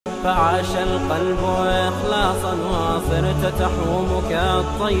فعاش القلب إخلاصا وصرت تحوم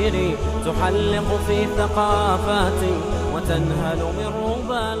كالطير تحلق في ثقافات وتنهل من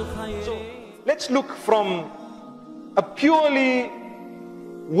ربى الخير. So, let's look from a purely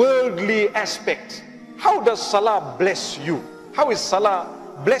worldly aspect. How does salah bless you? How is salah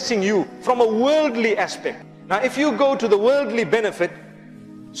blessing you from a worldly aspect? Now, if you go to the worldly benefit,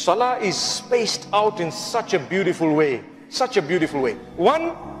 salah is spaced out in such a beautiful way. Such a beautiful way.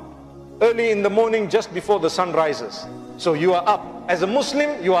 One, early in the morning, just before the sun rises. So you are up. As a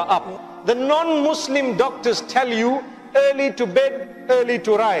Muslim, you are up. The non-Muslim doctors tell you early to bed, early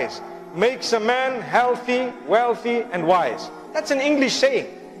to rise makes a man healthy, wealthy, and wise. That's an English saying.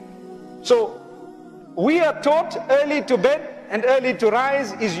 So we are taught early to bed and early to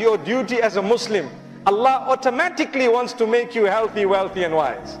rise is your duty as a Muslim. Allah automatically wants to make you healthy, wealthy, and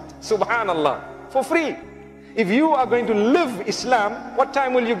wise. Subhanallah. For free. If you are going to live Islam, what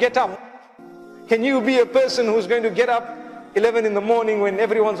time will you get up? Can you be a person who's going to get up 11 in the morning when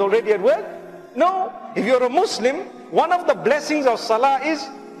everyone's already at work? No. If you're a Muslim, one of the blessings of salah is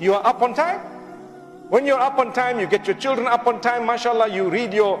you are up on time. When you're up on time, you get your children up on time, mashallah, you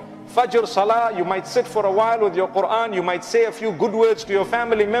read your Fajr Salah, you might sit for a while with your Quran, you might say a few good words to your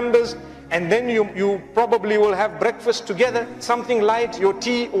family members, and then you probably will have breakfast together, something light, your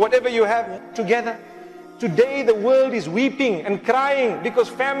tea, whatever you have together. Today the world is weeping and crying because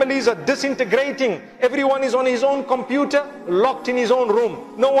families are disintegrating. Everyone is on his own computer, locked in his own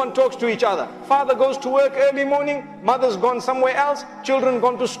room. No one talks to each other. Father goes to work early morning, mother's gone somewhere else, children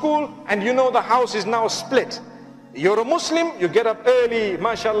gone to school, and you know the house is now split. You're a Muslim, you get up early,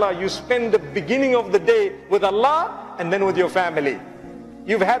 mashallah, you spend the beginning of the day with Allah and then with your family.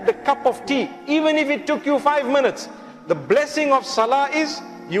 You've had the cup of tea, even if it took you 5 minutes. The blessing of salah is,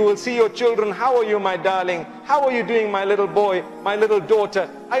 you will see your children, how are you my darling? How are you doing my little boy, my little daughter?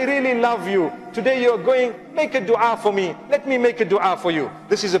 I really love you. Today you're going, make a dua for me. Let me make a dua for you.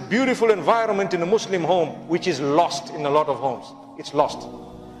 This is a beautiful environment in a Muslim home, which is lost in a lot of homes. It's lost.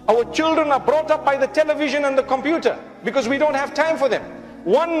 Our children are brought up by the television and the computer because we don't have time for them.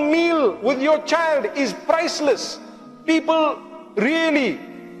 One meal with your child is priceless. People really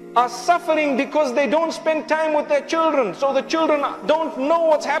are suffering because they don't spend time with their children. So the children don't know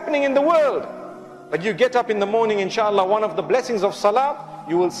what's happening in the world. But you get up in the morning, inshallah, one of the blessings of salah,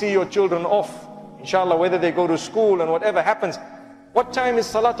 you will see your children off. Inshallah, whether they go to school and whatever happens. What time is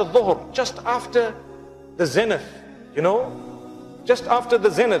Salat al-Dhuhr? Just after the zenith, you know? Just after the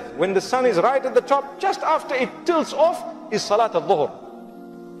zenith, when the sun is right at the top, just after it tilts off is Salat al-Dhuhr.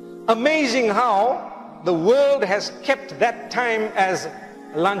 Amazing how the world has kept that time as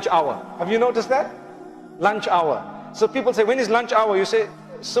lunch hour. Have you noticed that? Lunch hour. So people say, when is lunch hour? You say,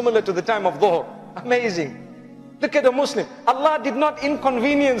 similar to the time of Dhuhr. Amazing. Look at a Muslim. Allah did not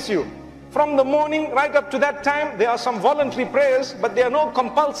inconvenience you. From the morning right up to that time, there are some voluntary prayers, but there are no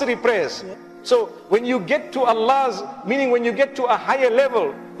compulsory prayers. So when you get to Allah's, meaning when you get to a higher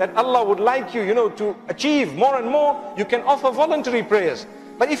level that Allah would like you, to achieve more and more, you can offer voluntary prayers.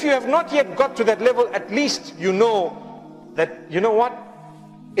 But if you have not yet got to that level, at least you know that, you know what?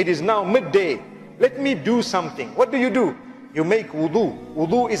 It is now midday. Let me do something. What do? You make wudu.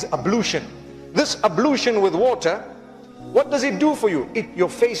 Wudu is ablution. This ablution with water, what does it do for you? Your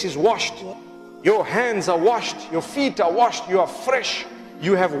face is washed. Your hands are washed. Your feet are washed. You are fresh.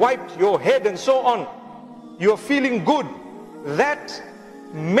 You have wiped your head and so on. You are feeling good. That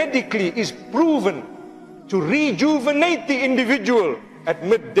medically is proven to rejuvenate the individual at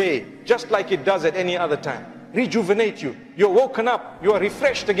midday, just like it does at any other time. Rejuvenate you. You're woken up. You are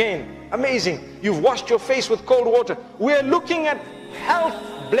refreshed again. Amazing. You've washed your face with cold water. We are looking at health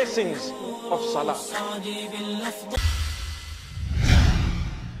blessings of salah.